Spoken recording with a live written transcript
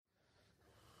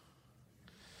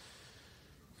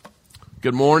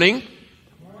Good morning.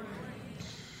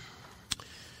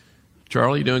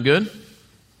 Charlie, you doing good?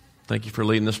 Thank you for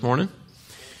leading this morning.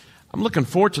 I'm looking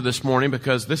forward to this morning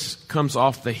because this comes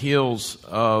off the heels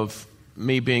of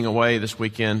me being away this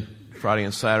weekend, Friday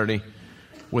and Saturday,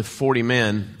 with 40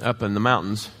 men up in the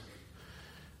mountains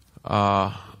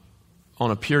on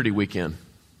a purity weekend.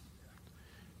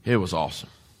 It was awesome.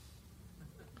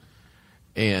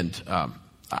 And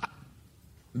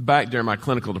back during my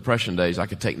clinical depression days, I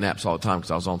could take naps all the time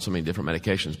because I was on so many different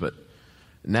medications. But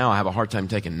now I have a hard time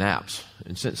taking naps.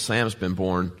 And since Sam's been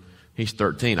born, he's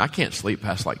 13, I can't sleep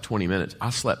past like 20 minutes. I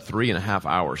slept 3.5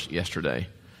 hours yesterday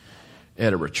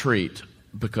at a retreat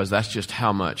because that's just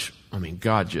how much,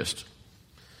 God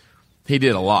He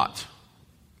did a lot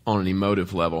on an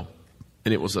emotive level.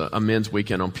 And it was a men's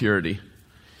weekend on purity.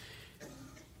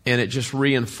 And it just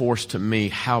reinforced to me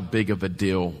how big of a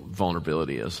deal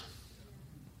vulnerability is.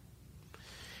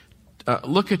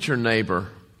 Look at your neighbor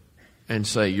and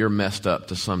say, you're messed up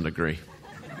to some degree.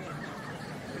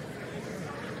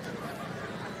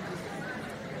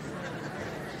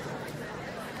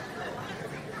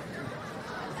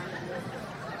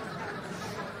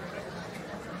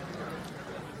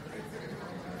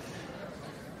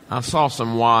 I saw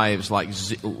some wives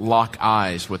lock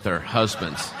eyes with their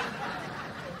husbands.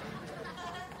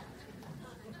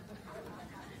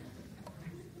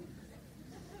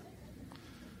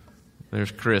 There's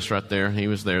Chris right there. He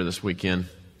was there this weekend.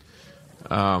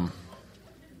 Sometimes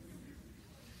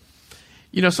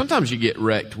you get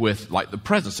wrecked with the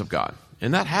presence of God.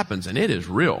 And that happens, and it is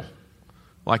real.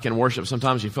 Like in worship,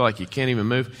 sometimes you feel like you can't even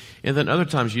move. And then other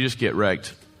times you just get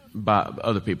wrecked by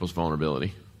other people's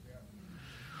vulnerability.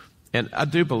 And I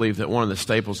do believe that one of the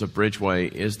staples of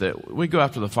Bridgeway is that we go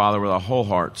after the Father with our whole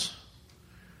hearts.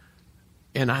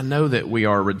 And I know that we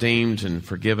are redeemed and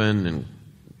forgiven, and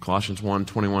Colossians 1,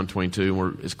 21, 22,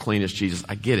 we're as clean as Jesus.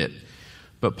 I get it.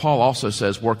 But Paul also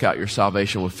says, work out your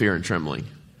salvation with fear and trembling.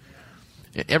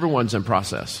 And everyone's in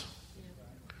process.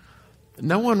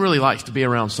 No one really likes to be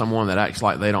around someone that acts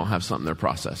like they don't have something they're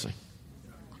processing.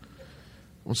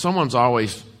 When someone's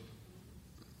always,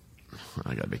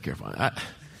 I got to be careful. I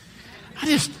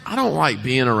don't like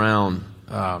being around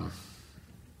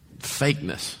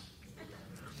fakeness.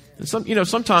 And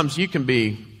sometimes you can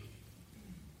be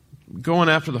going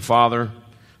after the Father,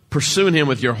 pursuing Him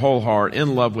with your whole heart,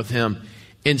 in love with Him,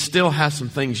 and still have some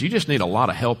things you just need a lot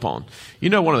of help on.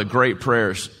 One of the great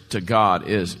prayers to God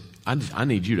is, I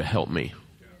need you to help me.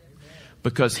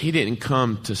 Because He didn't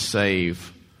come to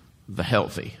save the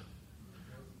healthy.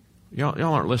 Y'all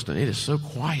aren't listening. It is so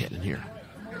quiet in here.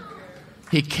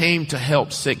 He came to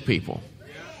help sick people.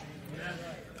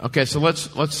 Okay, so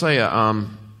let's say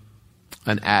an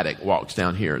addict walks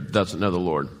down here, doesn't know the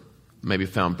Lord. Maybe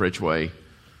found Bridgeway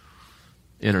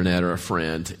internet or a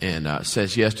friend and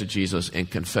says yes to Jesus and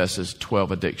confesses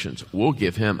 12 addictions. We'll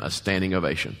give him a standing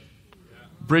ovation.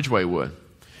 Bridgeway would.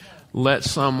 Let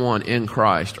someone in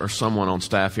Christ or someone on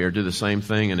staff here do the same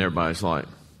thing and everybody's like,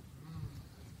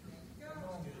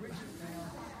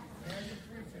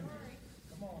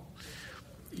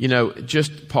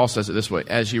 Paul says it this way,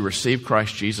 as you receive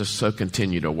Christ Jesus, so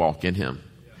continue to walk in Him.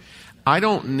 I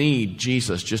don't need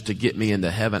Jesus just to get me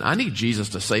into heaven. I need Jesus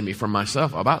to save me from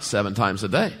myself about 7 times a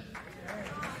day.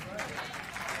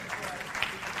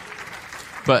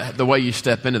 But the way you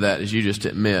step into that is you just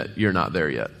admit you're not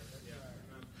there yet.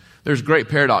 There's great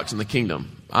paradox in the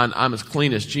kingdom. I'm as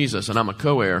clean as Jesus and I'm a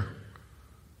co-heir,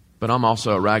 but I'm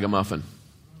also a ragamuffin.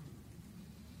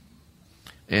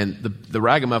 And the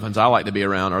ragamuffins I like to be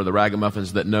around are the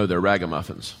ragamuffins that know they're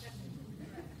ragamuffins.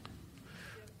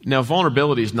 Now,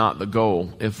 vulnerability is not the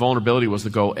goal. If vulnerability was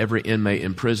the goal, every inmate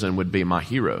in prison would be my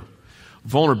hero.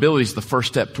 Vulnerability is the first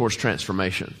step towards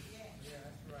transformation.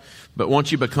 But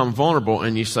once you become vulnerable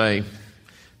and you say,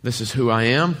 this is who I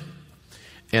am,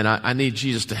 and I need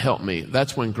Jesus to help me,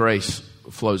 that's when grace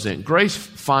flows in. Grace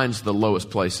finds the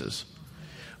lowest places.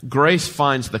 Grace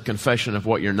finds the confession of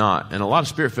what you're not. And a lot of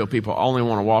Spirit-filled people only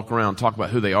want to walk around and talk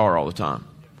about who they are all the time.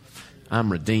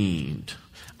 I'm redeemed.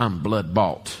 I'm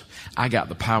blood-bought. I got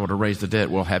the power to raise the dead.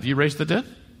 Well, have you raised the dead?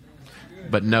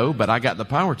 But I got the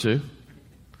power to.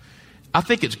 I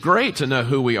think it's great to know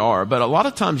who we are, but a lot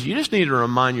of times you just need to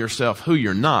remind yourself who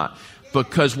you're not.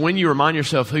 Because when you remind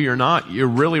yourself who you're not, you're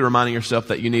really reminding yourself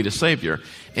that you need a Savior.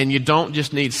 And you don't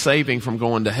just need saving from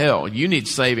going to hell. You need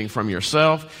saving from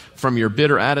yourself, from your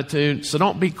bitter attitude. So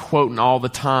don't be quoting all the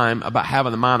time about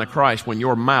having the mind of Christ when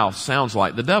your mouth sounds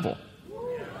like the devil.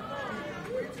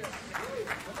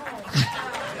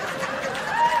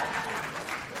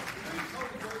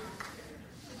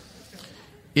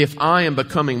 If I am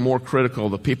becoming more critical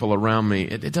of the people around me,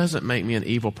 it doesn't make me an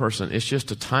evil person. It's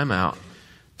just a timeout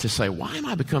to say, why am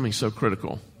I becoming so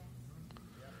critical?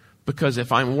 Because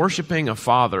if I'm worshiping a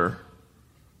father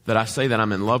that I say that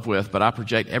I'm in love with, but I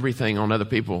project everything on other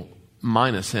people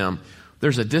minus him,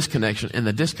 there's a disconnection. And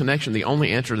the disconnection, the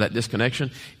only answer to that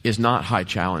disconnection is not high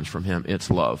challenge from him. It's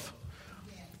love.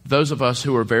 Those of us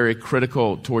who are very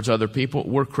critical towards other people,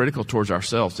 we're critical towards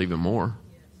ourselves even more.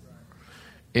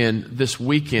 And this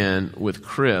weekend with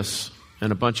Chris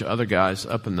and a bunch of other guys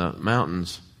up in the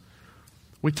mountains,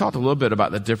 we talked a little bit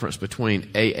about the difference between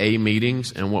AA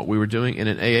meetings and what we were doing. In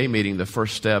an AA meeting, the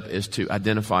first step is to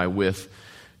identify with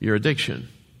your addiction.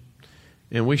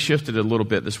 And we shifted a little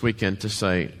bit this weekend to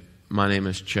say, my name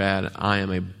is Chad. I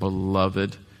am a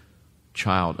beloved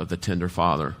child of the tender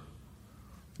Father.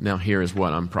 Now here is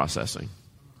what I'm processing.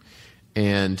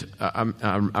 And I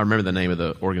remember the name of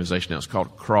the organization now. It's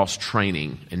called Cross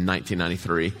Training in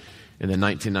 1993. And then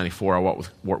 1994, I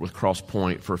worked with Cross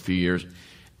Point for a few years.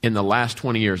 In the last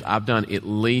 20 years, I've done at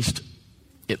least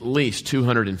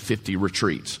 250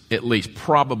 retreats. At least,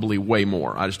 probably way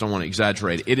more. I just don't want to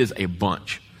exaggerate. It is a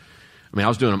bunch. I mean, I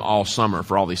was doing them all summer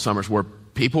for all these summers where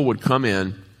people would come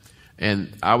in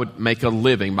and I would make a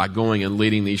living by going and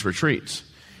leading these retreats.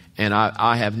 And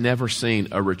I have never seen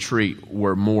a retreat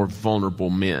where more vulnerable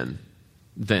men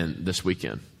than this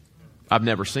weekend. I've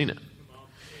never seen it.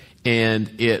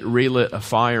 And it relit a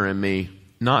fire in me,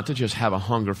 not to just have a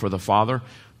hunger for the Father,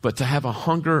 but to have a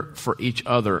hunger for each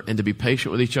other and to be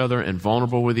patient with each other and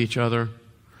vulnerable with each other.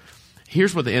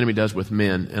 Here's what the enemy does with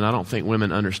men, and I don't think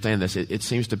women understand this. It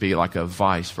seems to be like a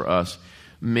vice for us.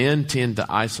 Men tend to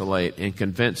isolate and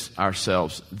convince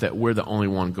ourselves that we're the only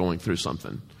one going through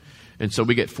something. And so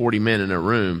we get 40 men in a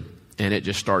room, and it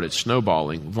just started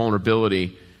snowballing.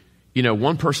 Vulnerability. You know,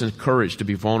 one person's courage to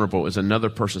be vulnerable is another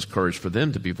person's courage for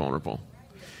them to be vulnerable.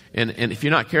 And if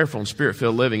you're not careful in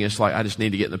spirit-filled living, it's like, I just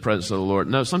need to get in the presence of the Lord.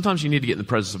 No, sometimes you need to get in the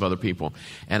presence of other people.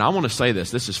 And I want to say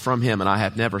this. This is from him, and I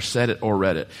have never said it or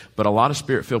read it. But a lot of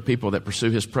spirit-filled people that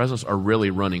pursue his presence are really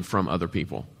running from other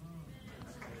people.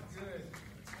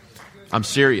 I'm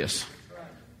serious.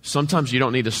 Sometimes you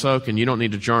don't need to soak, and you don't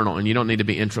need to journal, and you don't need to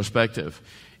be introspective.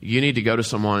 You need to go to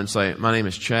someone and say, my name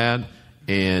is Chad,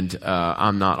 and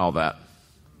I'm not all that.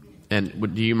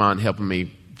 And do you mind helping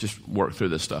me just work through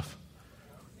this stuff?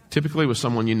 Typically with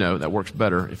someone you know. That works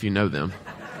better if you know them.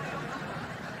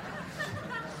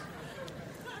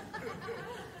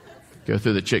 Go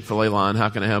through the Chick-fil-A line. How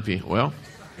can I help you? Well,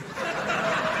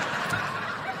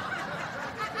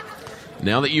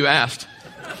 now that you asked,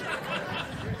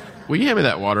 will you hand me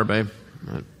that water, babe?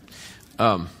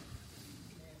 You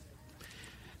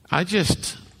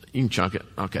can chunk it.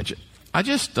 I'll catch it. I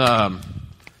just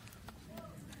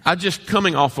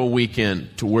coming off a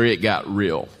weekend to where it got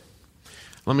real.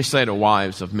 Let me say to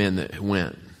wives of men that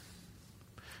went,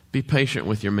 be patient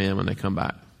with your men when they come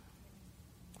back.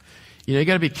 You know, you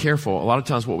got to be careful. A lot of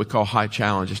times what we call high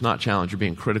challenge is not challenge. You're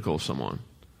being critical of someone.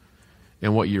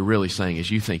 And what you're really saying is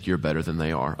you think you're better than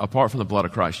they are. Apart from the blood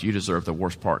of Christ, you deserve the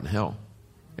worst part in hell.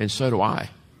 And so do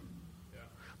I.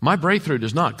 My breakthrough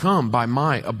does not come by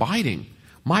my abiding.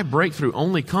 My breakthrough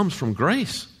only comes from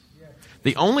grace.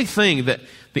 The only thing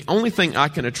I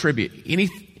can attribute,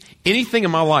 anything in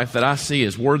my life that I see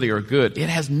as worthy or good, it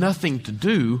has nothing to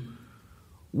do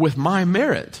with my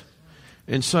merit.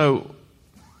 And so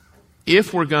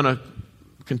if we're going to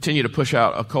continue to push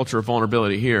out a culture of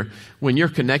vulnerability here, when you're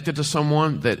connected to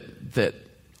someone that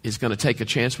is going to take a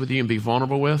chance with you and be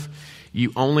vulnerable with,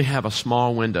 you only have a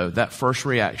small window. That first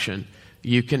reaction,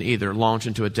 you can either launch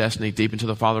into a destiny deep into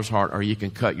the Father's heart, or you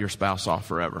can cut your spouse off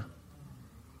forever.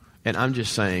 And I'm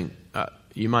just saying,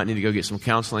 you might need to go get some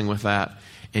counseling with that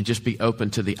and just be open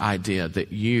to the idea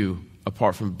that you,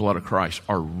 apart from the blood of Christ,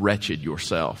 are wretched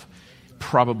yourself.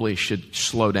 Probably should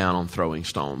slow down on throwing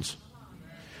stones.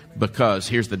 Because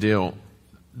here's the deal.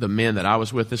 The men that I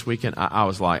was with this weekend, I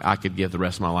was like, I could give the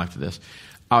rest of my life to this.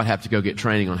 I would have to go get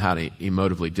training on how to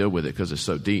emotively deal with it because it's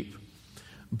so deep.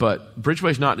 But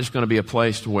Bridgeway's not just going to be a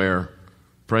place where,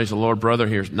 praise the Lord, brother,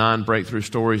 here's 9 breakthrough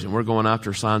stories and we're going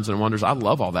after signs and wonders. I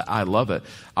love all that. I love it.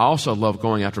 I also love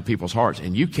going after people's hearts.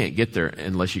 And you can't get there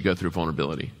unless you go through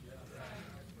vulnerability.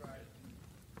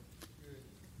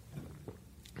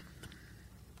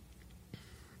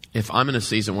 If I'm in a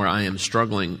season where I am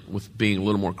struggling with being a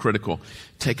little more critical,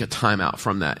 take a time out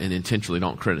from that and intentionally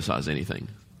don't criticize anything.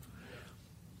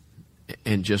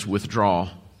 And just withdraw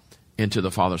into the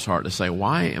Father's heart to say,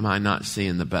 why am I not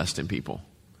seeing the best in people?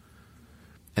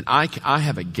 And I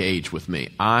have a gauge with me.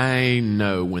 I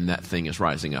know when that thing is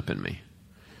rising up in me.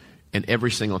 And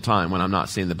every single time when I'm not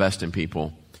seeing the best in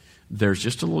people, there's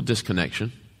just a little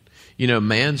disconnection. You know,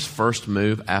 man's first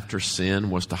move after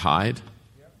sin was to hide.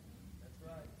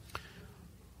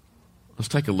 Let's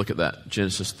take a look at that,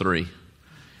 Genesis 3.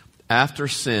 After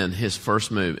sin, his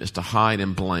first move is to hide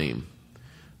and blame.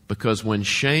 Because when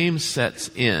shame sets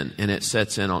in, and it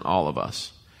sets in on all of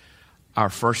us, our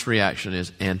first reaction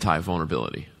is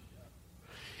anti-vulnerability.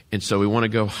 And so we want to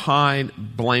go hide,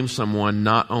 blame someone,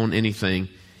 not own anything.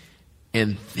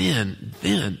 And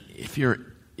then if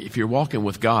you're walking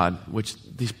with God, which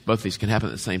both these can happen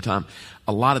at the same time,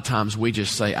 a lot of times we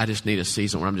just say, I just need a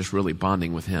season where I'm just really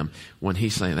bonding with him. When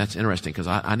he's saying, that's interesting because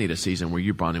I need a season where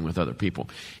you're bonding with other people.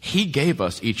 He gave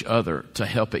us each other to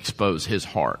help expose his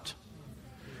heart.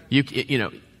 You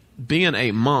know, being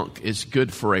a monk is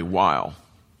good for a while.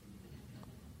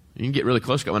 You can get really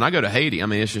close. When I go to Haiti, I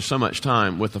mean, it's just so much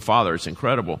time with the Father. It's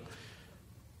incredible.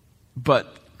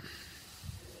 But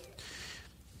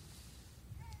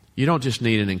you don't just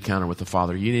need an encounter with the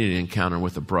Father. You need an encounter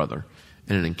with a brother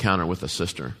and an encounter with a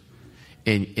sister.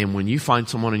 And when you find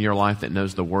someone in your life that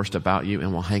knows the worst about you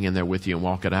and will hang in there with you and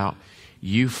walk it out,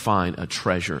 you find a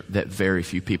treasure that very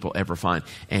few people ever find.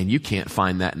 And you can't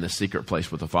find that in the secret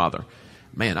place with the Father.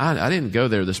 Man, I didn't go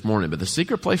there this morning, but the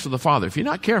secret place with the Father, if you're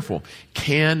not careful,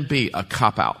 can be a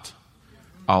cop-out.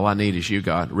 All I need is you,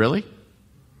 God. Really?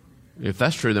 If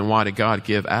that's true, then why did God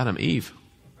give Adam Eve?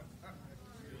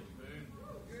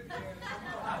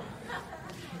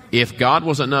 If God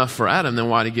was enough for Adam, then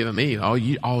why did he give him Eve?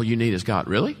 All you need is God.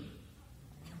 Really?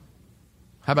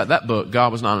 How about that book,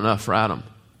 God Was Not Enough for Adam?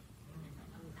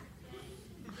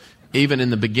 Even in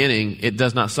the beginning, it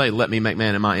does not say, let me make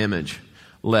man in my image.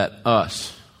 Let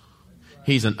us.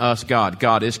 He's an us God.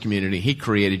 God is community. He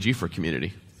created you for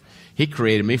community. He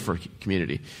created me for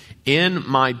community. In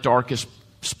my darkest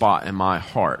spot in my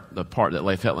heart, the part that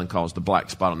Leif Hetland calls the black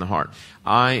spot on the heart,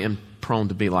 I am prone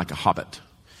to be like a hobbit.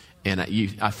 And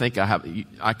I think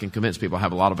I can convince people I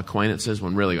have a lot of acquaintances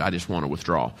when really I just want to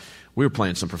withdraw. We were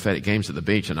playing some prophetic games at the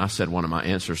beach, and I said one of my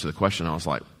answers to the question, I was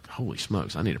like, holy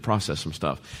smokes, I need to process some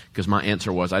stuff. Because my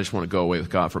answer was, I just want to go away with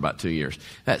God for about 2 years.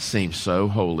 That seems so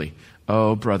holy.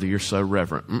 Oh, brother, you're so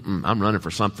reverent. I'm running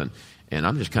for something. And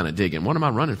I'm just kind of digging. What am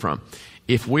I running from?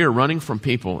 If we're running from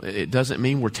people, it doesn't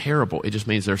mean we're terrible. It just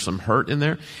means there's some hurt in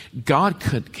there.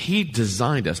 He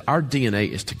designed us. Our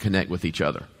DNA is to connect with each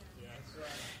other.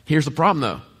 Here's the problem,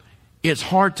 though. It's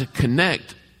hard to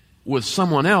connect with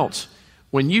someone else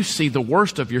when you see the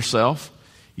worst of yourself.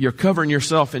 You're covering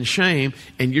yourself in shame,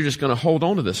 and you're just going to hold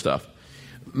on to this stuff.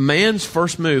 Man's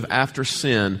first move after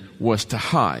sin was to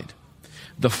hide.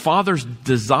 The Father's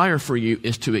desire for you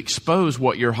is to expose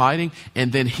what you're hiding,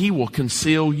 and then He will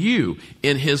conceal you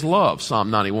in His love, Psalm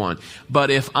 91. But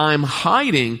if I'm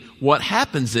hiding, what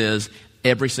happens is,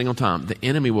 every single time, the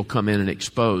enemy will come in and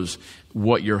expose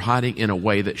what you're hiding in a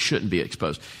way that shouldn't be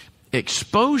exposed.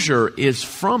 Exposure is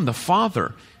from the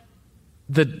Father.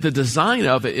 The design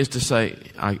of it is to say,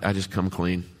 I just come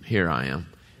clean. Here I am.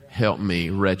 Help me,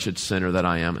 wretched sinner that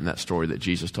I am, in that story that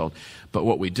Jesus told. But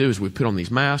what we do is we put on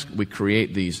these masks, we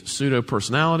create these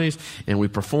pseudo-personalities, and we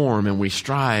perform and we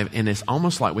strive, and it's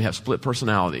almost like we have split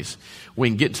personalities. We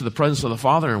can get into the presence of the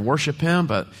Father and worship Him,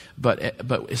 but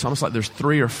it's almost like there's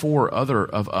 3 or 4 other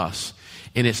of us.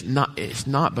 And it's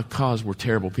not because we're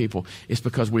terrible people. It's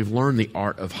because we've learned the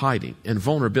art of hiding. And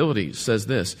vulnerability says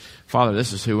this, Father,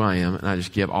 this is who I am, and I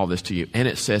just give all this to you. And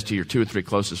it says to your 2 or 3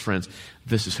 closest friends,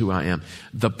 this is who I am.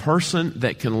 The person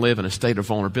that can live in a state of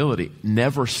vulnerability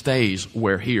never stays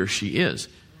where he or she is.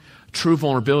 True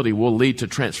vulnerability will lead to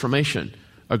transformation,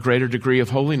 a greater degree of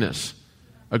holiness,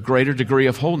 a greater degree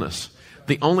of wholeness.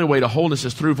 The only way to wholeness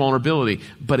is through vulnerability,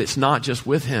 but it's not just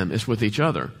with Him, it's with each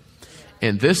other.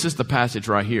 And this is the passage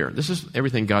right here. This is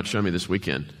everything God showed me this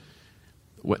weekend.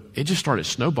 It just started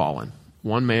snowballing.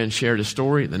 One man shared his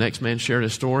story. The next man shared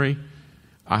his story.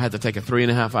 I had to take a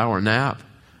 3.5-hour nap.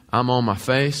 I'm on my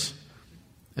face.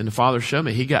 And the Father showed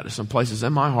me He got to some places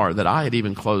in my heart that I had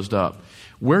even closed up.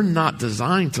 We're not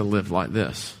designed to live like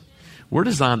this. We're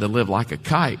designed to live like a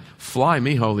kite. Fly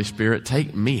me, Holy Spirit.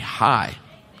 Take me high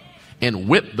and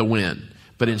whip the wind.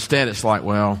 But instead it's like,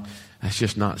 well, that's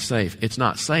just not safe. It's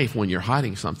not safe when you're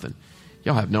hiding something.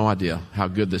 Y'all have no idea how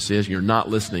good this is. You're not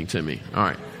listening to me. All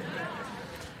right.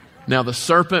 Now the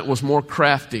serpent was more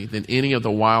crafty than any of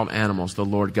the wild animals the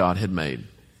Lord God had made.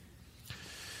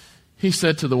 He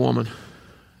said to the woman,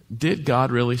 did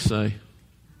God really say,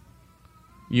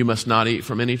 you must not eat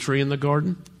from any tree in the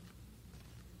garden?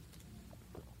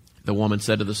 The woman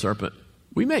said to the serpent,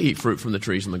 we may eat fruit from the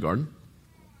trees in the garden.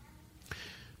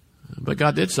 But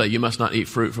God did say, you must not eat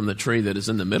fruit from the tree that is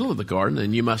in the middle of the garden,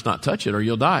 and you must not touch it or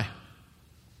you'll die.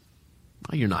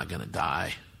 Oh, you're not going to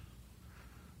die,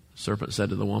 the serpent said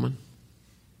to the woman.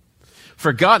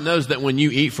 For God knows that when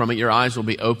you eat from it, your eyes will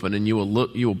be open and you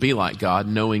will be like God,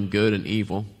 knowing good and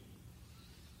evil.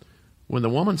 When the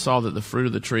woman saw that the fruit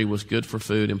of the tree was good for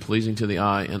food and pleasing to the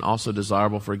eye and also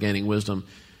desirable for gaining wisdom,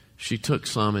 she took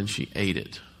some and she ate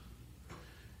it.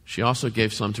 She also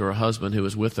gave some to her husband who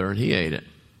was with her, and he ate it.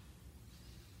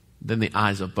 Then the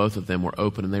eyes of both of them were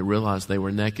open and they realized they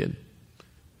were naked.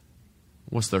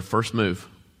 What's their first move?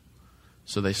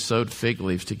 So they sewed fig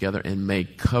leaves together and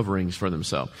made coverings for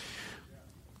themselves.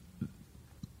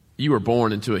 You were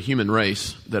born into a human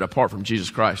race that apart from Jesus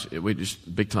Christ, we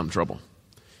just big time trouble.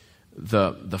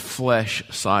 The flesh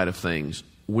side of things,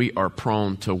 we are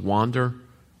prone to wander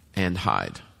and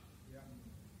hide.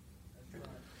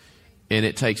 And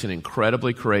it takes an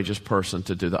incredibly courageous person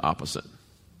to do the opposite.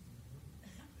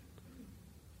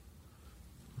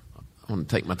 I want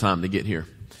to take my time to get here.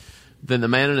 Then the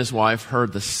man and his wife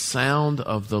heard the sound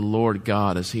of the Lord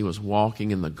God as he was walking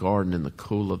in the garden in the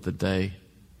cool of the day.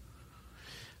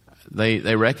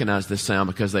 They recognized this sound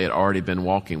because they had already been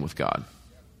walking with God.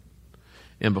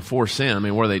 And before sin, I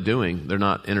mean, what are they doing? They're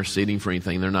not interceding for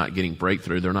anything. They're not getting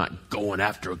breakthrough. They're not going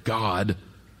after God,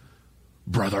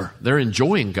 brother. They're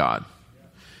enjoying God.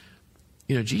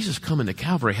 You know, Jesus coming to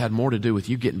Calvary had more to do with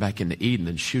you getting back into Eden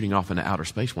than shooting off into outer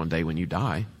space one day when you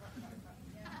die.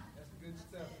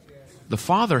 The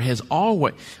Father has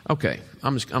always... Okay,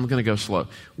 I'm going to go slow.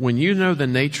 When you know the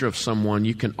nature of someone,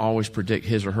 you can always predict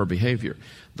his or her behavior.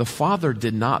 The Father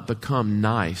did not become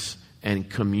nice and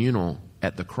communal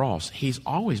at the cross. He's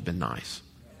always been nice.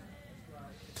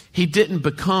 He didn't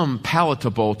become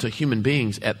palatable to human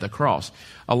beings at the cross.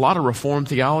 A lot of Reformed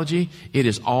theology, it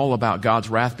is all about God's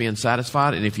wrath being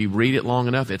satisfied. And if you read it long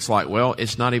enough, it's like, well,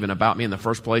 it's not even about me in the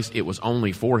first place. It was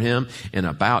only for him and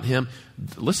about him.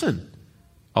 Listen.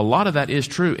 A lot of that is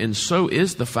true, and so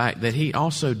is the fact that he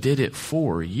also did it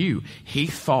for you. He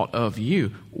thought of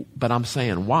you. But I'm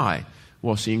saying, why?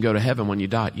 Well, so you can go to heaven when you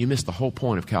die. You missed the whole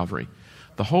point of Calvary.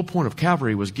 The whole point of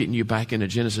Calvary was getting you back into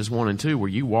Genesis 1 and 2, where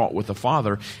you walk with the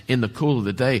Father in the cool of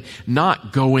the day,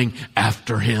 not going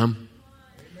after him.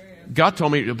 God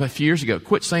told me a few years ago,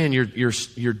 quit saying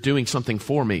you're doing something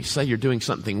for me. Say you're doing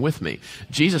something with me.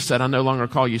 Jesus said, I no longer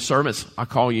call you servants, I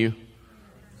call you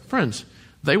friends.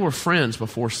 They were friends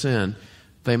before sin.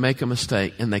 They make a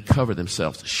mistake and they cover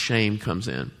themselves. Shame comes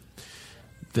in.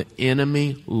 The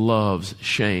enemy loves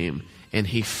shame and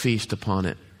he feasts upon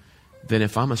it. Then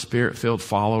if I'm a spirit-filled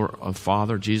follower of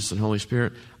Father, Jesus, and Holy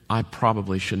Spirit, I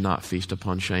probably should not feast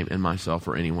upon shame in myself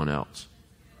or anyone else.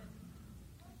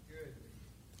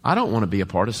 I don't want to be a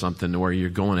part of something where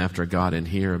you're going after God in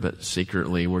here, but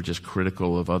secretly we're just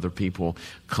critical of other people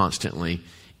constantly.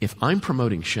 If I'm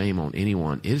promoting shame on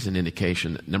anyone, it is an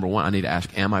indication that, number one, I need to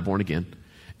ask, am I born again?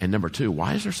 And number two,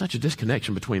 why is there such a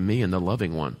disconnection between me and the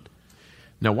loving one?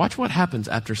 Now watch what happens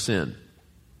after sin.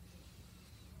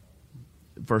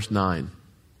 Verse 9.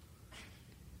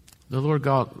 The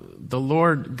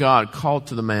Lord God called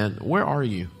to the man, where are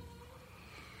you?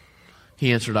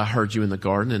 He answered, I heard you in the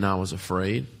garden and I was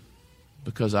afraid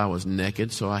because I was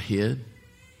naked, so I hid.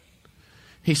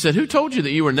 He said, who told you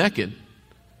that you were naked?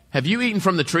 Have you eaten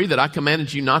from the tree that I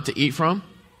commanded you not to eat from?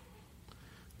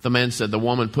 The man said, the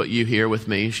woman put you here with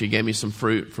me. She gave me some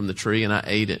fruit from the tree and I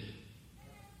ate it.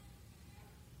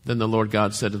 Then the Lord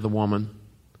God said to the woman,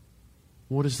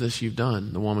 what is this you've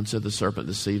done? The woman said, the serpent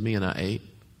deceived me and I ate.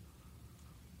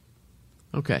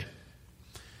 Okay.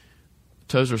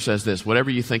 Tozer says this, whatever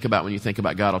you think about when you think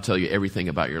about God, I'll tell you everything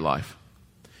about your life.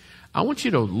 I want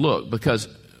you to look, because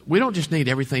we don't just need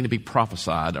everything to be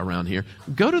prophesied around here.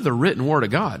 Go to the written word of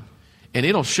God, and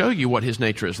it'll show you what his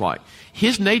nature is like.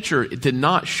 His nature did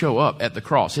not show up at the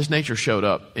cross. His nature showed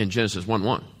up in Genesis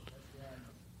 1:1.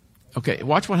 Okay,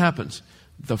 watch what happens.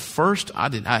 The first,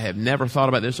 I have never thought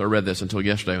about this or read this until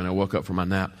yesterday when I woke up from my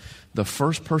nap. The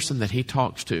first person that he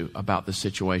talks to about this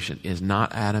situation is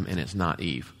not Adam and it's not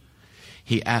Eve.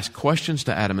 He asks questions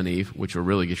to Adam and Eve, which will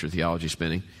really get your theology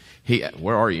spinning.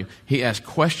 Where are you? He asks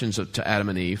questions to Adam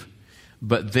and Eve,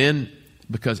 but then,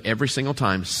 because every single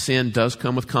time sin does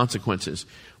come with consequences,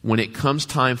 when it comes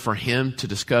time for him to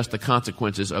discuss the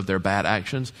consequences of their bad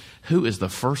actions, who is the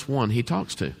first one he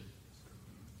talks to?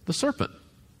 The serpent.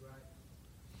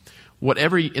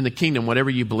 Whatever in the kingdom, whatever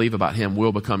you believe about him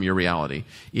will become your reality.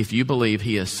 If you believe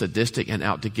he is sadistic and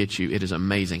out to get you, it is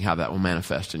amazing how that will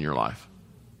manifest in your life.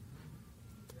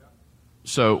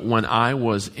 So when I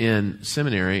was in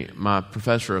seminary, my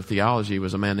professor of theology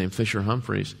was a man named Fisher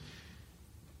Humphreys.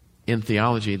 In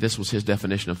theology, this was his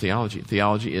definition of theology.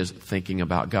 Theology is thinking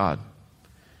about God.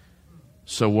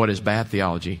 So what is bad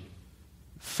theology?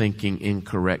 Thinking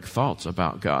incorrect thoughts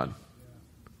about God.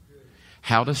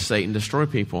 How does Satan destroy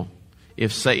people?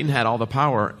 If Satan had all the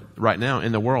power right now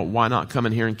in the world, why not come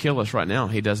in here and kill us right now?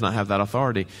 He does not have that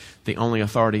authority. The only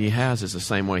authority he has is the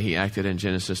same way he acted in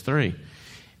Genesis 3.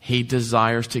 He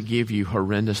desires to give you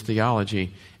horrendous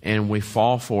theology, and we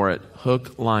fall for it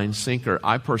hook, line, sinker.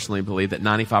 I personally believe that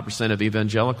 95% of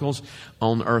evangelicals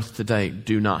on earth today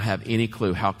do not have any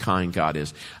clue how kind God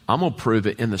is. I'm going to prove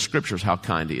it in the scriptures how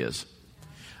kind he is.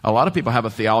 A lot of people have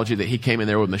a theology that he came in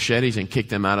there with machetes and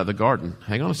kicked them out of the garden.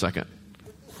 Hang on a second.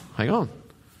 Hang on.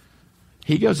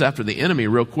 He goes after the enemy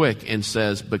real quick and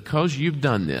says, because you've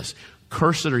done this,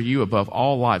 cursed are you above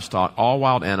all livestock, all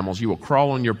wild animals. You will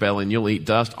crawl on your belly and you'll eat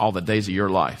dust all the days of your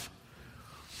life.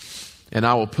 And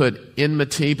I will put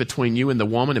enmity between you and the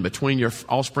woman and between your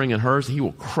offspring and hers. He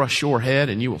will crush your head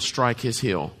and you will strike his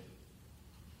heel.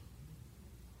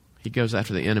 He goes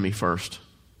after the enemy first.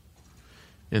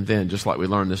 And then, just like we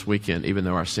learned this weekend, even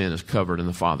though our sin is covered and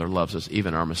the Father loves us,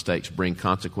 even our mistakes bring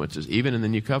consequences, even in the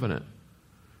new covenant.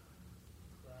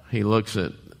 He looks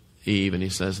at Eve and he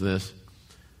says this,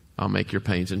 I'll make your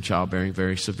pains in childbearing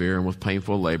very severe, and with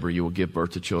painful labor you will give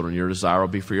birth to children. Your desire will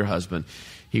be for your husband.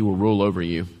 He will rule over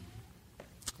you.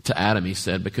 To Adam he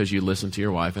said, because you listened to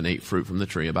your wife and ate fruit from the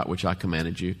tree about which I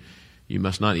commanded you, you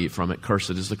must not eat from it. Cursed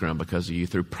is the ground because of you.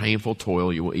 Through painful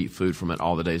toil you will eat food from it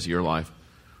all the days of your life.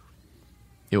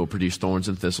 It will produce thorns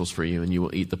and thistles for you, and you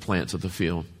will eat the plants of the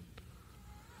field.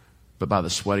 But by the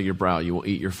sweat of your brow you will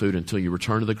eat your food until you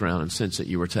return to the ground, and since that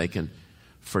you were taken,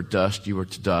 for dust you were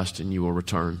to dust, and you will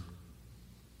return.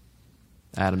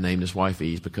 Adam named his wife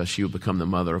Eve because she would become the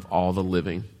mother of all the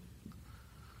living.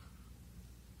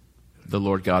 The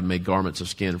Lord God made garments of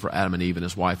skin for Adam and Eve and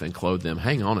his wife and clothed them.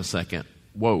 Hang on a second.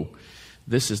 Whoa.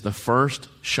 This is the first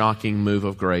shocking move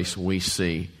of grace we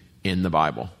see in the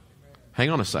Bible. Hang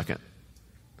on a second.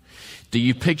 Do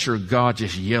you picture God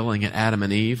just yelling at Adam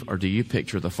and Eve, or do you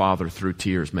picture the Father through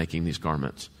tears making these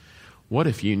garments? What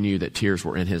if you knew that tears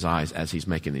were in his eyes as he's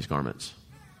making these garments?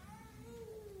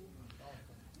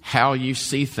 How you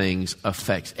see things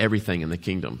affects everything in the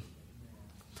kingdom.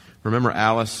 Remember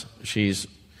Alice? She's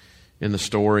in the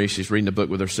story. She's reading a book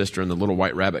with her sister, and the little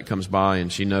white rabbit comes by,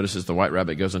 and she notices the white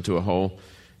rabbit goes into a hole.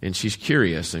 And she's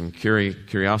curious, and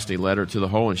curiosity led her to the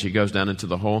hole, and she goes down into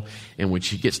the hole. And when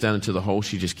she gets down into the hole,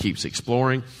 she just keeps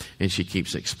exploring, and she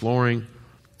keeps exploring.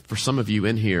 For some of you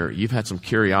in here, you've had some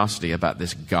curiosity about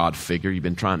this God figure. You've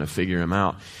been trying to figure him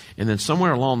out. And then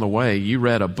somewhere along the way, you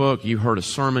read a book, you heard a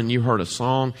sermon, you heard a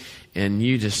song, and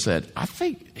you just said, I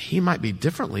think he might be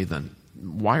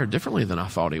wired differently than I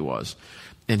thought he was.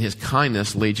 And his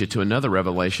kindness leads you to another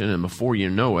revelation, and before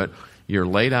you know it, you're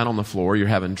laid out on the floor, you're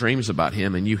having dreams about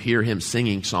him, and you hear him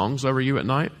singing songs over you at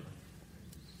night.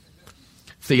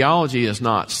 Theology is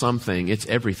not something, it's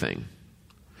everything.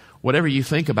 Whatever you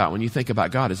think about when you think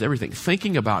about God is everything.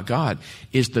 Thinking about God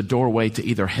is the doorway to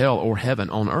either hell or heaven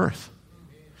on earth.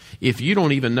 If you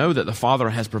don't even know that the Father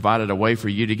has provided a way for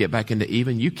you to get back into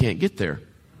Eden, you can't get there.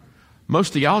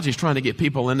 Most theology is trying to get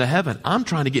people into heaven. I'm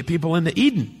trying to get people into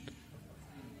Eden.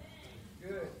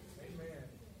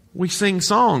 We sing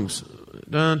songs.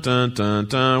 Dun, dun, dun,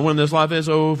 dun. When this life is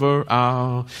over,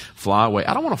 I'll fly away.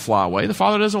 I don't want to fly away. The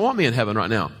Father doesn't want me in heaven right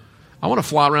now. I want to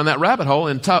fly around that rabbit hole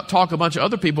and talk a bunch of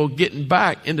other people getting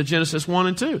back into Genesis 1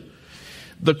 and 2.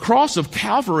 The cross of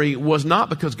Calvary was not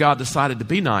because God decided to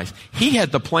be nice. He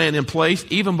had the plan in place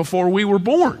even before we were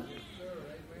born.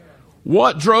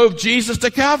 What drove Jesus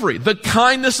to Calvary? The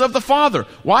kindness of the Father.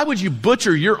 Why would you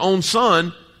butcher your own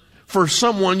son for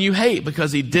someone you hate?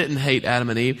 Because he didn't hate Adam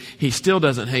and Eve. He still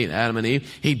doesn't hate Adam and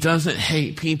Eve. He doesn't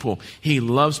hate people. He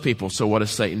loves people. So what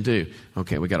does Satan do?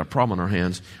 Okay, we got a problem on our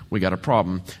hands. We got a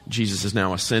problem. Jesus is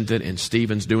now ascended, and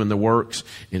Stephen's doing the works,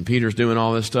 and Peter's doing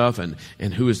all this stuff, and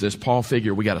who is this Paul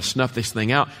figure? We got to snuff this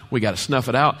thing out. We got to snuff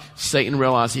it out. Satan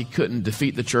realized he couldn't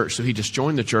defeat the church, so he just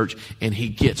joined the church, and he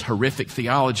gets horrific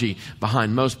theology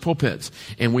behind most pulpits.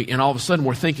 And all of a sudden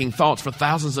we're thinking thoughts for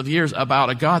thousands of years about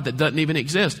a God that doesn't even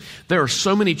exist. There are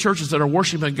so many churches that are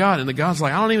worshiping God, and the God's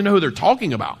like, I don't even know who they're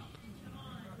talking about.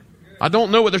 I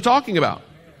don't know what they're talking about.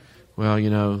 Well,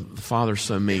 the Father's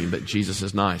so mean, but Jesus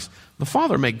is nice. The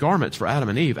Father made garments for Adam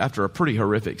and Eve after a pretty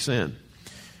horrific sin.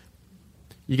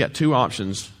 You got two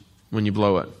options when you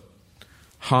blow it.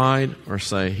 Hide or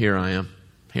say, here I am.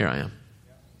 Here I am.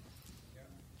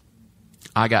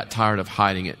 I got tired of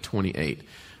hiding at 28.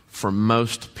 For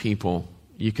most people,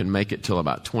 you can make it till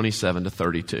about 27 to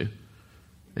 32.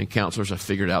 And counselors have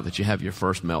figured out that you have your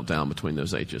first meltdown between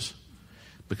those ages.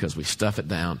 because we stuff it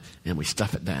down and we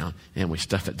stuff it down and we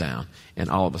stuff it down. And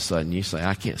all of a sudden you say,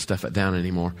 I can't stuff it down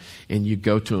anymore. And you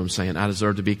go to him saying, I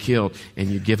deserve to be killed. And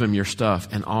you give him your stuff.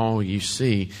 And all you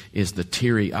see is the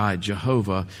teary-eyed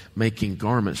Jehovah making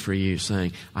garments for you,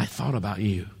 saying, I thought about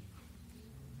you.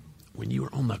 When you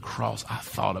were on the cross, I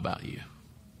thought about you.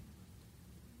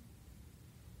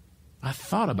 I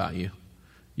thought about you.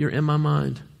 You're in my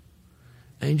mind.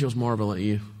 Angels marvel at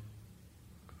you.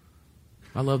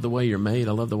 I love the way you're made.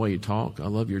 I love the way you talk. I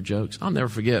love your jokes. I'll never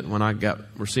forget when I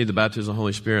received the baptism of the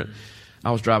Holy Spirit.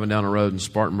 I was driving down a road in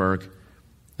Spartanburg,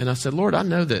 and I said, Lord, I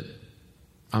know that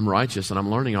I'm righteous and I'm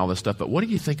learning all this stuff, but what do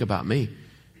you think about me?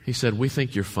 He said, we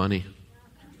think you're funny.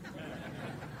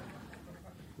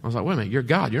 I was like, wait a minute, you're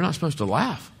God. You're not supposed to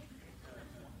laugh.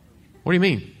 What do you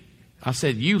mean? I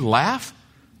said, you laugh?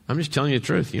 I'm just telling you the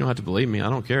truth. You don't have to believe me. I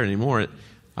don't care anymore.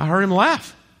 I heard him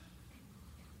laugh.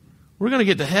 We're going to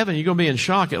get to heaven. You're going to be in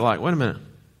shock at like, wait a minute.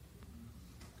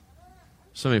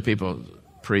 So many people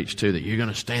preach too that you're going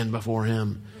to stand before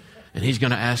him and he's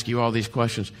going to ask you all these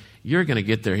questions. You're going to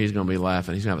get there. He's going to be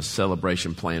laughing. He's going to have a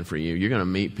celebration plan for you. You're going to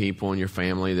meet people in your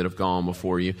family that have gone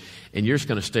before you, and you're just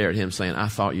going to stare at him saying, I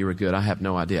thought you were good. I have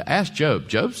no idea. Ask Job.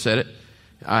 Job said it.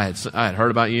 I had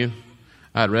heard about you.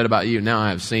 I had read about you. Now I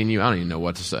have seen you. I don't even know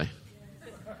what to say.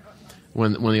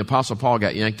 When the Apostle Paul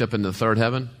got yanked up into the third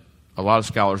heaven, a lot of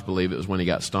scholars believe it was when he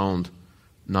got stoned.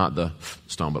 Not the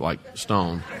stone, but like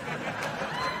stoned.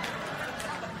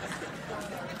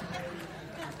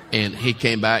 And he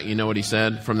came back. You know what he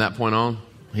said from that point on?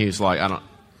 He was like, I don't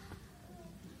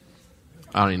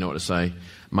even know what to say.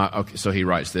 So he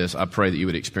writes this. I pray that you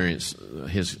would experience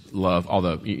his love,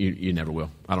 although you never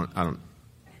will. I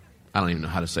don't even know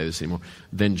how to say this anymore.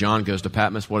 Then John goes to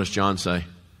Patmos. What does John say?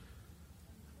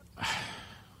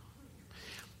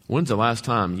 When's the last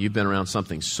time you've been around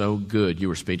something so good you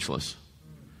were speechless?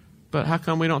 But how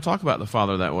come we don't talk about the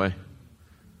Father that way?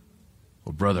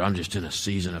 Well, brother, I'm just in a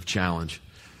season of challenge.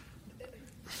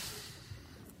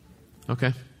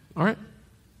 Okay. All right.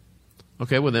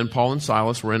 Okay, well then Paul and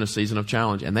Silas were in a season of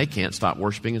challenge, and they can't stop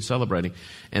worshiping and celebrating.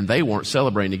 And they weren't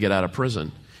celebrating to get out of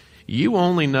prison. You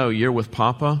only know you're with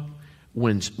Papa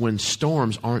when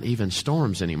storms aren't even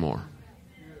storms anymore.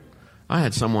 I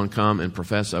had someone come and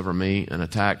profess over me an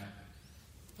attack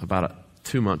about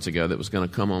 2 months ago that was going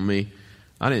to come on me.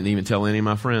 I didn't even tell any of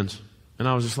my friends. And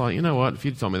I was just like, you know what? If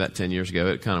you'd told me that 10 years ago,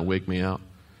 it kind of wigged me out.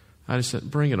 I just said,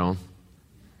 bring it on.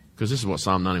 Because this is what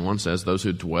Psalm 91 says, those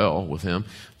who dwell with him.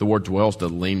 The word dwell is to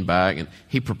lean back. And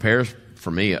he prepares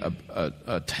for me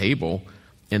a table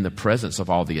in the presence of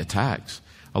all the attacks.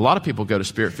 A lot of people go to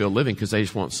Spirit-filled living because they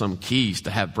just want some keys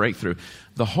to have breakthrough.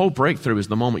 The whole breakthrough is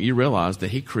the moment you realize that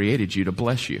he created you to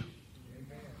bless you.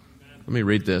 Let me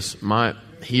read this. My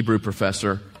Hebrew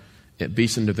professor at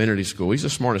Beeson Divinity School, he's the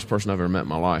smartest person I've ever met in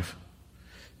my life.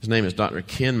 His name is Dr.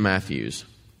 Ken Matthews.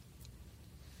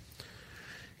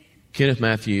 Kenneth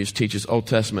Matthews teaches Old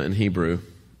Testament and Hebrew.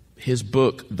 His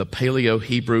book, The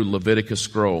Paleo-Hebrew Leviticus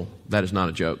Scroll, that is not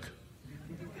a joke.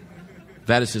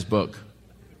 That is his book.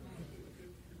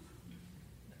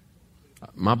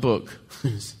 My book,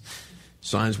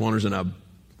 Signs, Wonders, and a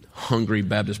Hungry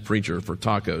Baptist Preacher for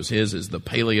Tacos. His is the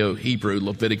Paleo-Hebrew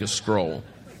Leviticus Scroll.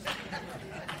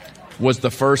 Was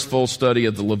the first full study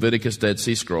of the Leviticus Dead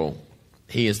Sea Scroll.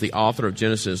 He is the author of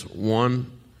Genesis 1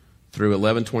 through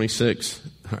 11:26.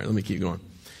 All right, let me keep going.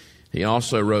 He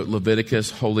also wrote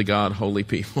Leviticus, Holy God, Holy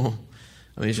People.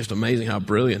 I mean, it's just amazing how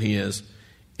brilliant he is.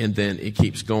 And then it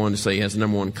keeps going to say he has the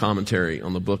number one commentary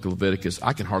on the book of Leviticus.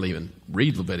 I can hardly even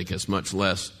read Leviticus, much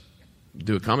less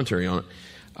do a commentary on it.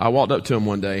 I walked up to him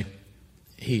one day.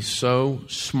 He's so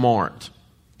smart.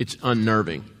 It's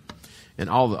unnerving. And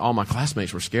all my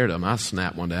classmates were scared of him. I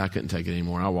snapped one day. I couldn't take it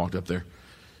anymore. I walked up there.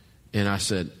 And I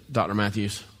said, Dr.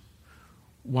 Matthews,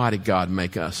 why did God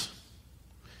make us?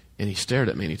 And he stared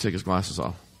at me and he took his glasses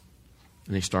off.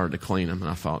 And he started to clean them.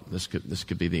 And I thought, this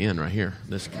could be the end right here.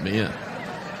 This could be it.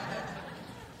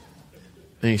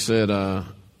 And he said,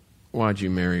 why'd you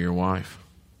marry your wife?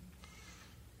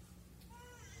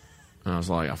 And I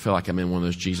was like, I feel like I'm in one of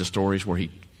those Jesus stories where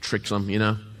he tricks them, you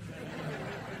know.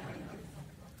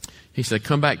 He said,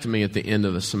 come back to me at the end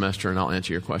of the semester and I'll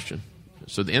answer your question.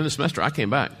 So at the end of the semester, I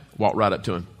came back, walked right up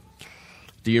to him.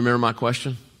 Do you remember my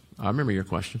question? I remember your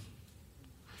question.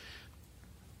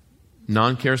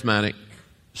 Non-charismatic,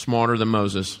 smarter than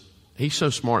Moses. He's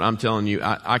so smart, I'm telling you,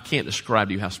 I can't describe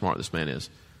to you how smart this man is.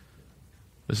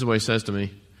 This is what he says to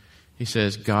me. He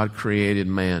says, God created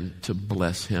man to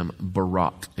bless him,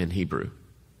 barak in Hebrew.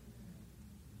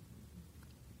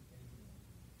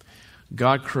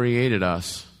 God created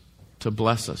us to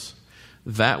bless us.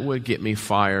 That would get me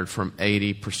fired from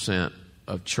 80%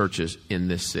 of churches in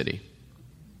this city.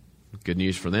 Good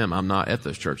news for them. I'm not at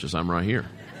those churches. I'm right here.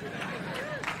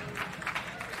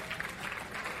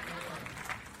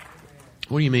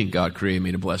 What do you mean God created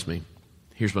me to bless me?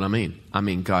 Here's what I mean. I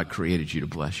mean God created you to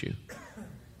bless you.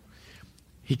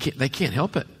 They can't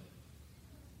help it.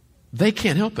 They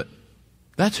can't help it.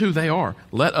 That's who they are.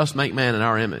 Let us make man in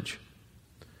our image.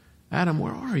 Adam,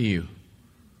 where are you?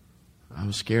 I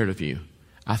was scared of you.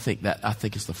 I think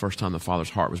it's the first time the Father's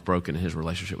heart was broken in his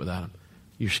relationship with Adam.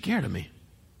 You're scared of me.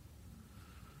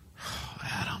 Oh,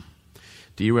 Adam.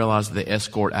 Do you realize that the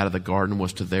escort out of the garden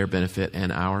was to their benefit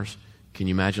and ours? Can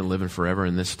you imagine living forever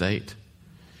in this state?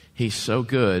 He's so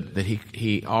good that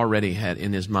he already had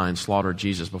in his mind slaughtered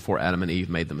Jesus before Adam and Eve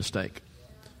made the mistake.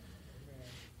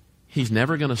 He's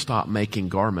never going to stop making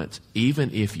garments,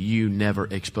 even if you never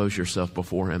expose yourself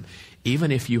before him.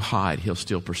 Even if you hide, he'll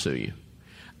still pursue you.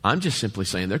 I'm just simply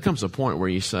saying there comes a point where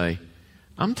you say,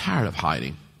 I'm tired of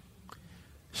hiding.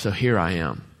 So here I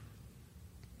am.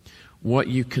 What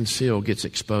you conceal gets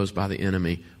exposed by the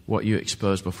enemy. What you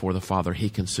expose before the Father, he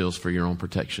conceals for your own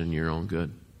protection and your own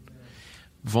good.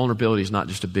 Vulnerability is not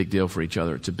just a big deal for each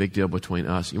other. It's a big deal between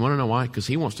us. You want to know why? Because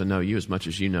he wants to know you as much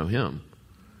as you know him.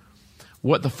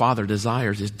 What the Father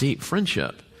desires is deep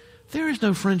friendship. There is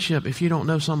no friendship if you don't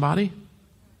know somebody.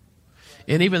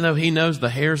 And even though he knows the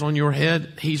hairs on your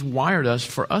head, he's wired us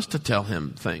for us to tell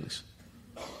him things.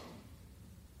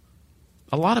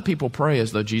 A lot of people pray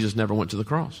as though Jesus never went to the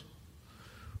cross.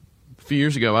 A few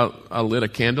years ago, I lit a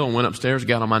candle and went upstairs,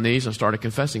 got on my knees, and started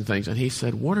confessing things. And he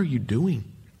said, "What are you doing?"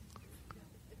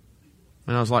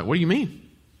 And I was like, "What do you mean?"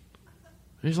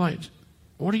 He's like,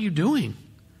 "What are you doing?"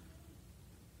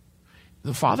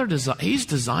 The Father, he's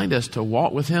designed us to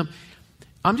walk with him.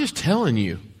 I'm just telling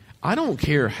you, I don't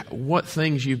care what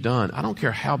things you've done. I don't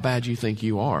care how bad you think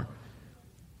you are.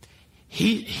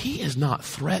 He is not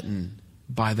threatened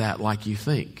by that like you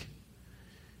think.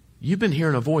 You've been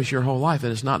hearing a voice your whole life,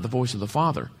 and it's not the voice of the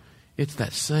Father. It's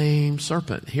that same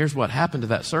serpent. Here's what happened to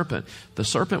that serpent. The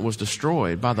serpent was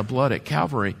destroyed by the blood at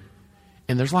Calvary,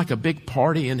 and there's like a big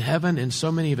party in heaven, and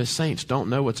so many of his saints don't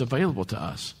know what's available to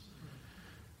us.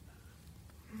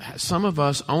 Some of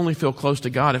us only feel close to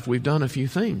God if we've done a few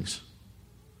things.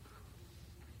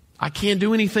 I can't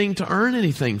do anything to earn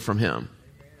anything from him.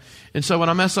 And so when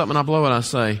I mess up and I blow it, I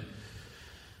say,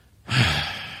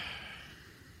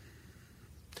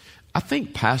 I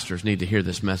think pastors need to hear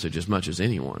this message as much as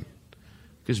anyone.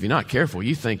 Because if you're not careful,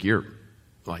 you think you're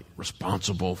like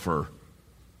responsible for,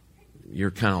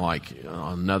 you're kind of like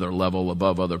on another level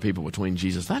above other people between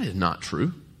Jesus. That is not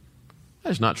true. That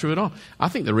is not true at all. I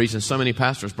think the reason so many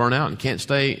pastors burn out and can't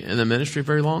stay in the ministry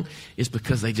very long is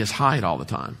because they just hide all the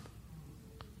time.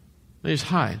 They just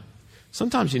hide.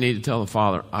 Sometimes you need to tell the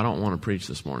Father, I don't want to preach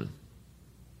this morning.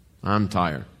 I'm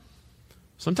tired.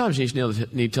 Sometimes you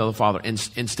need to tell the Father,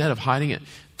 instead of hiding it,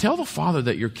 tell the Father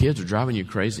that your kids are driving you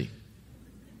crazy.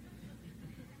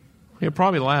 He'll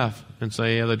probably laugh and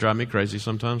say, yeah, they drive me crazy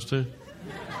sometimes too.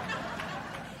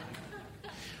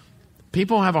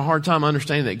 People have a hard time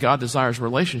understanding that God desires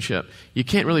relationship. You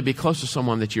can't really be close to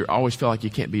someone that you always feel like you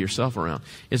can't be yourself around.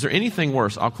 Is there anything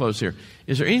worse? I'll close here.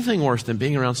 Is there anything worse than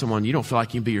being around someone you don't feel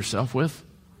like you can be yourself with?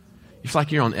 You feel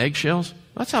like you're on eggshells?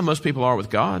 That's how most people are with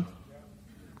God.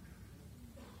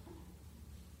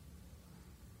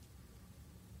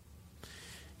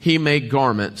 He made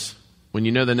garments. When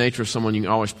you know the nature of someone, you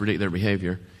can always predict their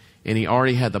behavior. And he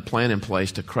already had the plan in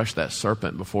place to crush that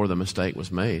serpent before the mistake was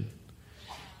made.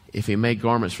 If he made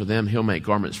garments for them, he'll make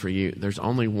garments for you. There's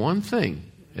only one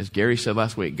thing. As Gary said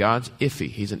last week, God's iffy.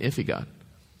 He's an iffy God.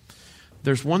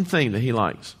 There's one thing that he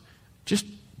likes. Just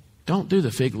don't do the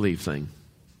fig leaf thing.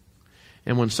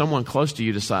 And when someone close to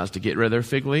you decides to get rid of their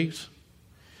fig leaves,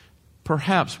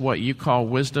 perhaps what you call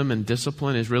wisdom and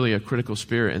discipline is really a critical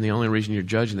spirit, and the only reason you're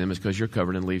judging them is because you're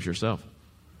covered in leaves yourself.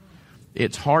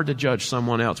 It's hard to judge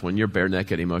someone else when you're bare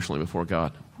naked emotionally before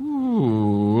God.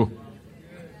 Ooh.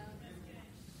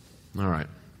 All right.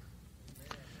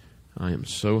 I am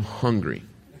so hungry.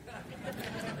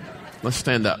 Let's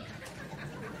stand up.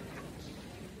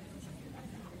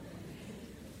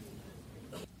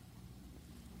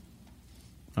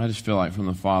 I just feel like from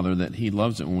the Father that he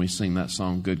loves it when we sing that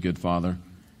song, Good, Good Father.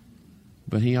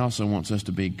 But he also wants us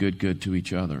to be good to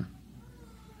each other.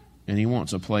 And he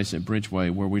wants a place at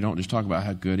Bridgeway where we don't just talk about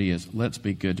how good he is. Let's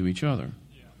be good to each other.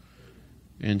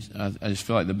 And I just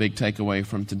feel like the big takeaway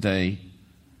from today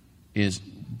is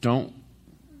don't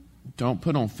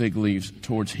put on fig leaves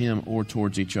towards him or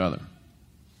towards each other.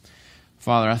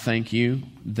 Father, I thank you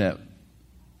that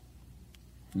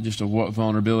just of what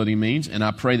vulnerability means, and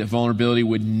I pray that vulnerability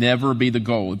would never be the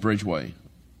goal at Bridgeway.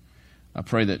 I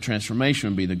pray that transformation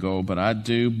would be the goal, but I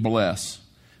do bless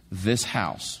this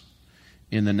house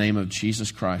in the name of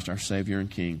Jesus Christ, our Savior and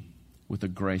King, with a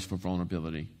grace for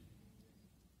vulnerability.